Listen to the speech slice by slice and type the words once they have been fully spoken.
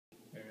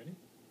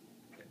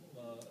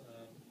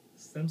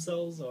Stem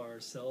cells are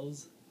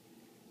cells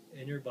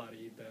in your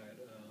body that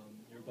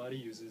your body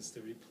uses to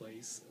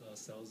replace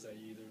cells that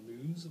you either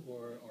lose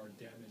or are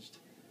damaged,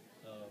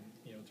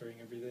 during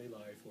everyday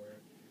life or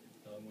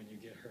when you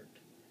get hurt.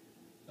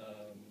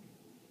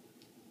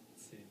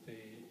 Let's see,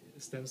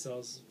 stem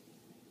cells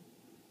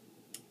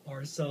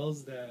are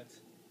cells that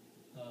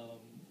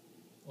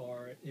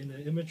are in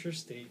an immature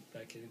state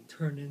that can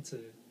turn into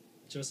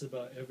just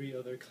about every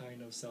other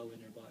kind of cell in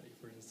your body.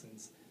 For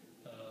instance,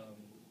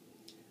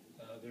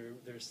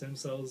 there are stem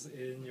cells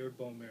in your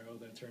bone marrow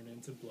that turn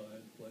into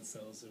blood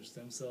cells. There's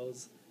stem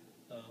cells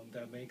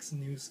that makes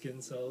new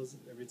skin cells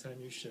every time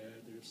you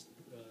shed. There's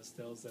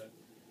cells that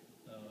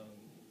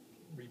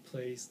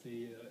replace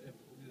the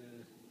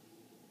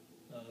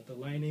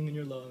lining in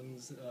your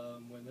lungs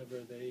whenever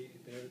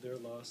they're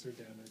lost or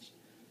damaged.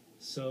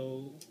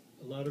 So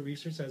a lot of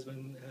research has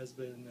been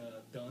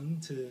done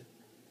to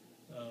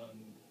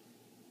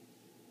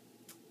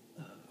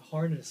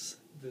harness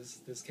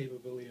this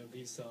capability of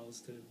these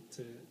cells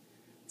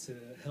to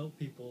help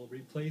people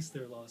replace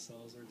their lost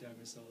cells or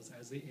damaged cells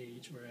as they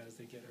age or as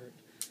they get hurt.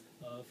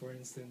 For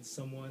instance,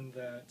 someone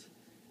that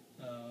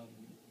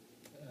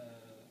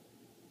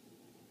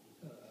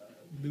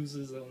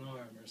loses an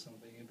arm or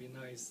something, it'd be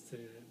nice to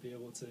be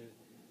able to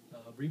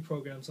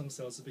reprogram some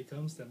cells to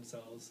become stem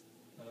cells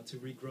to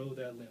regrow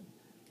that limb.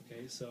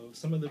 Okay, so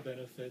some of the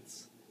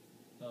benefits.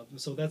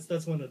 So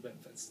that's one of the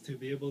benefits, to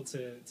be able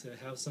to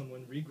have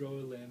someone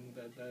regrow a limb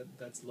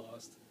that's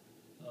lost,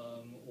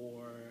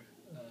 or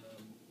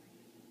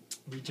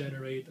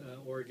regenerate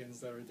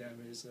organs that are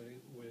damaged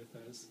with,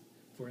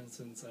 for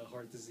instance,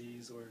 heart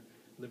disease or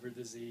liver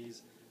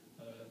disease,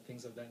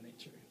 things of that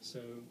nature. So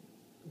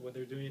what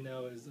they're doing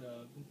now is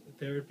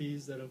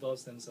therapies that involve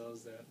stem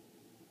cells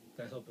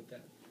that help with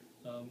that.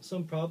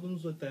 Some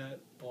problems with that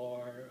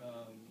are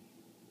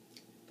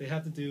they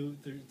have to do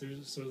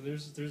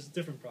there's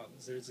different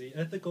problems. There's the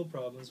ethical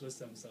problems with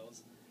stem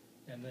cells,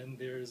 and then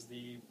there's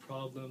the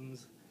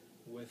problems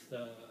with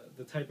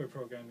the type of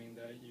programming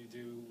that you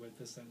do with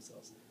the stem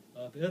cells.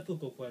 The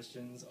ethical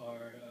questions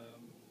are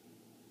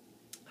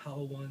how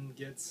one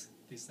gets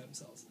these stem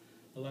cells.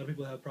 A lot of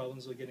people have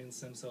problems with getting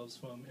stem cells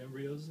from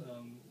embryos.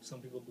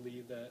 Some people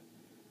believe that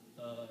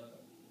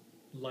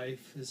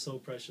life is so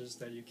precious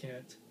that you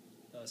can't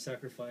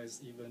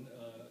sacrifice even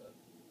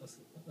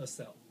a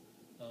cell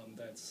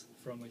that's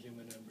from a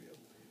human embryo.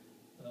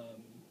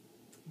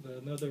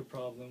 Another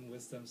problem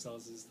with stem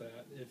cells is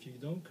that if you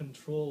don't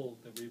control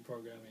the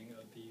reprogramming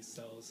of these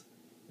cells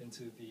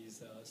into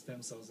these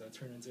stem cells that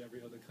turn into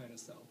every other kind of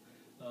cell,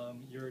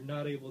 you're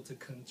not able to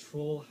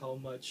control how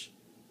much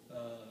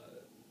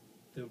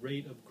the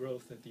rate of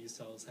growth that these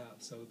cells have.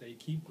 So they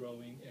keep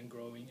growing and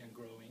growing and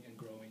growing and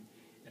growing,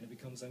 and it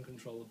becomes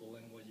uncontrollable,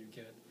 and what you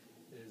get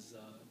is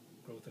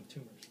growth of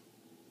tumors.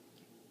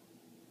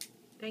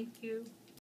 Thank you.